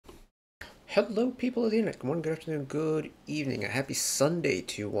Hello, people of the internet. Good morning, good afternoon, good evening. A happy Sunday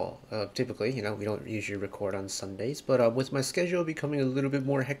to you all. Typically, we don't usually record on Sundays, but with my schedule becoming a little bit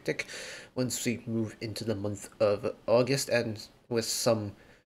more hectic once we move into the month of August, and with some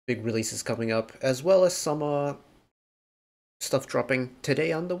big releases coming up, as well as some stuff dropping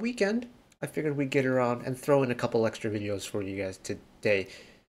today on the weekend, I figured we'd get around and throw in a couple extra videos for you guys today.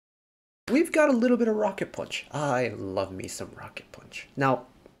 We've got a little bit of Rocket Punch. I love me some Rocket Punch. Now,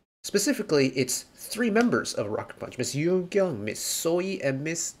 specifically, it's three members of Rocket Punch, Miss Yunkyoung, Miss Sohee, and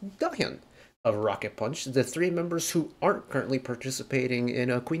Miss Dahyun of Rocket Punch, the three members who aren't currently participating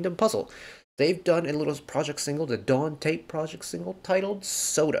in a Queendom puzzle. They've done a little project single, the Dawn Tape project single, titled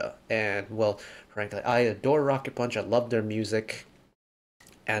Soda. And, well, frankly, I adore Rocket Punch. I love their music.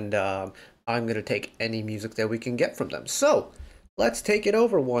 And I'm going to take any music that we can get from them. So, let's take it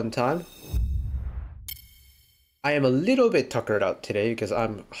over one time. I am a little bit tuckered out today because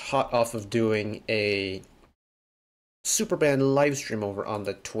I'm hot off of doing a Superband live stream over on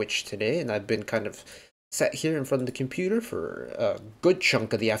the Twitch today, and I've been kind of sat here in front of the computer for a good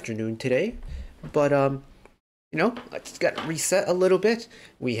chunk of the afternoon today. But I just got reset a little bit.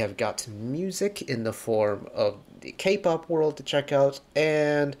 We have got music in the form of the K-pop world to check out,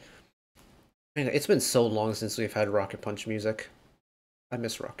 and it's been so long since we've had Rocket Punch music. I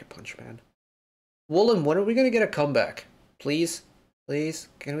miss Rocket Punch, man. Woolen, when are we gonna get a comeback? Please? Please?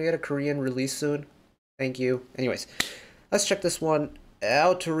 Can we get a Korean release soon? Thank you. Anyways, let's check this one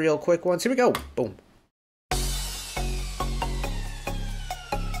out real quick once. Here we go. Boom.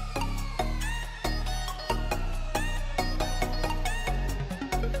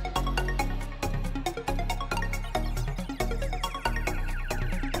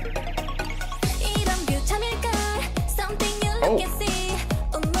 Oh.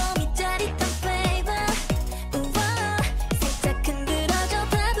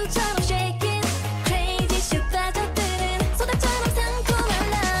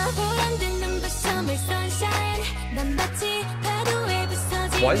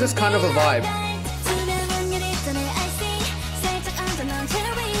 Why is this kind of a vibe?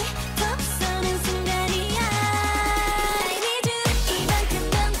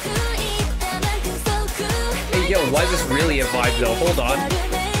 Hey yo, why is this really a vibe though? Hold on.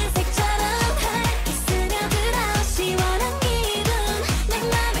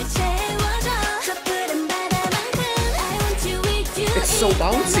 It's so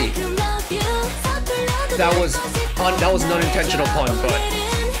bouncy. That was an unintentional pun, but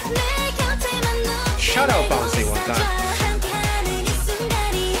shout out bouncy one time.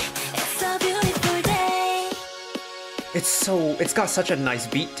 It's got such a nice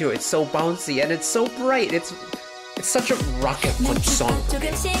beat to it. It's so bouncy and it's so bright. It's such a Rocket Punch song.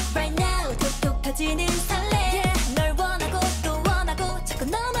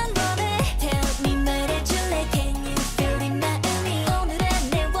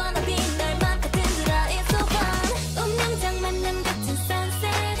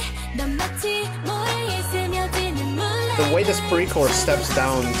 The way this pre-chorus steps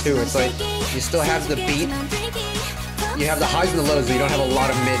down too, it's like you still have the beat, you have the highs and the lows, but you don't have a lot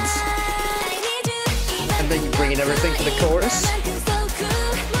of mids. And then you bring in everything to the chorus.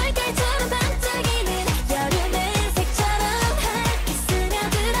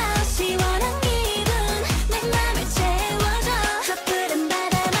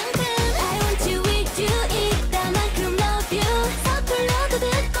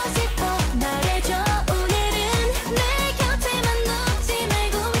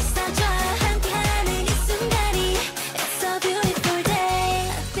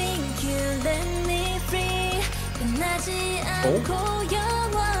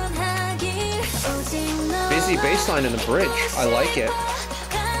 Busy bassline in the bridge. I like it.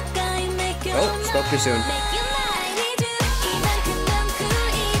 Oh, spoke too soon.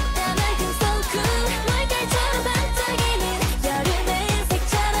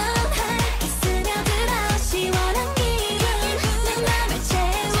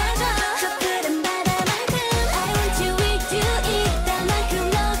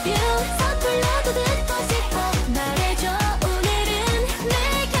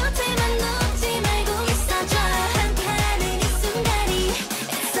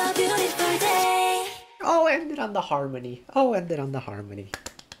 On the harmony. Oh, ended on the harmony.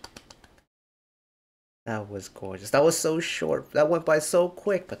 That was gorgeous. That was so short. That went by so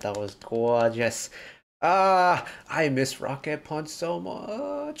quick, but that was gorgeous. I miss Rocket Punch so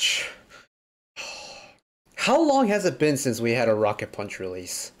much. How long has it been since we had a Rocket Punch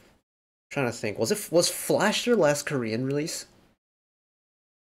release? I'm trying to think. Was Flash their last Korean release?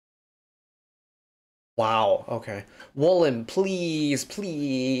 Wow, okay. Woolen, please,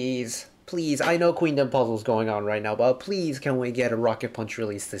 please. please. I know Queendom Puzzle's going on right now, but please, can we get a Rocket Punch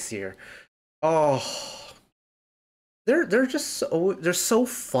release this year? Oh, they're just they're so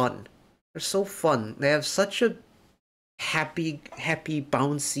fun. They're so fun. They have such a happy,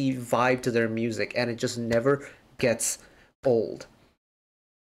 bouncy vibe to their music, and it just never gets old.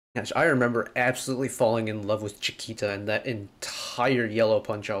 Gosh, I remember absolutely falling in love with Chiquita and that entire Yellow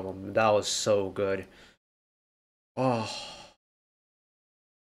Punch album. That was so good. Oh.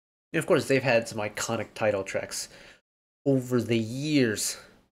 And of course, they've had some iconic title tracks over the years.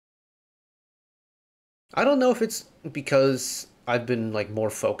 I don't know if it's because I've been like more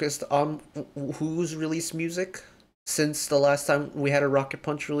focused on who's released music since the last time we had a Rocket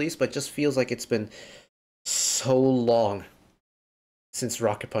Punch release, but it just feels like it's been so long since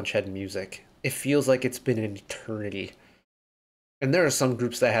Rocket Punch had music. It feels like it's been an eternity. And there are some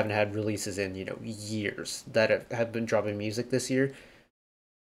groups that haven't had releases in, years that have been dropping music this year.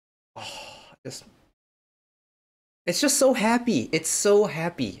 Oh, it's just so happy. It's so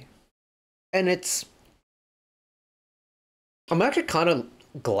happy. And I'm actually kind of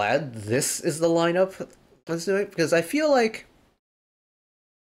glad this is the lineup that's doing it, because I feel like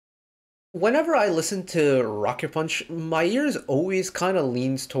whenever I listen to Rocket Punch, my ears always kind of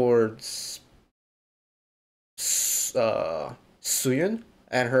leans towards Suyun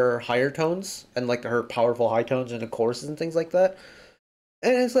and her higher tones and like her powerful high tones and the choruses and things like that.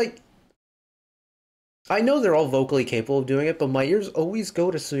 And it's like, I know they're all vocally capable of doing it, but my ears always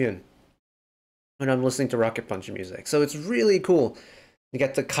go to Suyun when I'm listening to Rocket Punch music. So it's really cool. You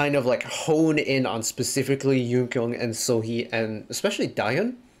get to kind of like hone in on specifically Yunkyoung and Sohee and especially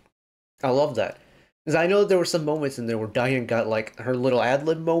Dahyun. I love that. Because I know there were some moments in there where Dahyun got like her little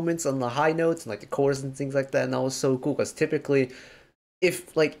ad-lib moments on the high notes and like the chorus and things like that, and that was so cool because typically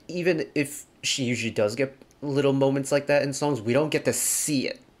even if she usually does get little moments like that in songs, we don't get to see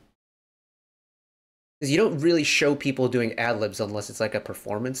it. Because you don't really show people doing ad-libs unless it's like a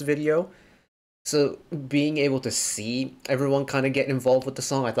performance video. So being able to see everyone kind of get involved with the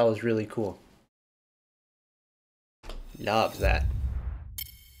song, I thought was really cool. Love that.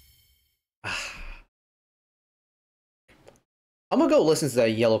 I'm gonna go listen to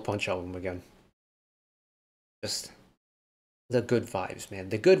that Yellow Punch album again. Just the good vibes, man.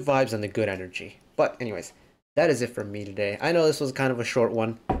 The good vibes and the good energy. But anyways, that is it from me today. I know this was kind of a short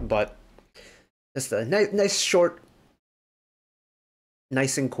one, but just a nice short,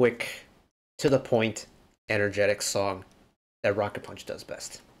 nice and quick, to the point, energetic song that Rocket Punch does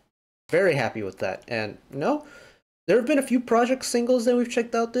best. Very happy with that. And there have been a few project singles that we've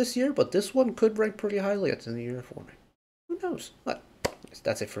checked out this year, but this one could rank pretty highly at the end of the year for me. Who knows? But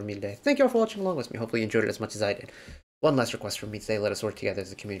that's it for me today. Thank you all for watching along with me. Hopefully you enjoyed it as much as I did. One last request from me today: let us work together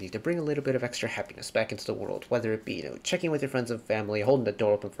as a community to bring a little bit of extra happiness back into the world, whether it be, checking with your friends and family, holding the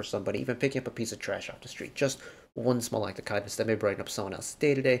door open for somebody, even picking up a piece of trash off the street. Just one small act of kindness that may brighten up someone else's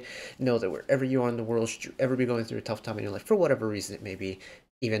day today. Know that wherever you are in the world, should you ever be going through a tough time in your life, for whatever reason it may be,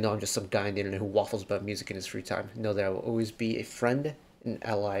 even though I'm just some guy on the internet who waffles about music in his free time, know that I will always be a friend, an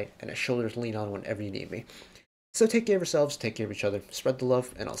ally, and a shoulder to lean on whenever you need me. So take care of yourselves, take care of each other, spread the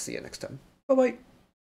love, and I'll see you next time. Bye-bye.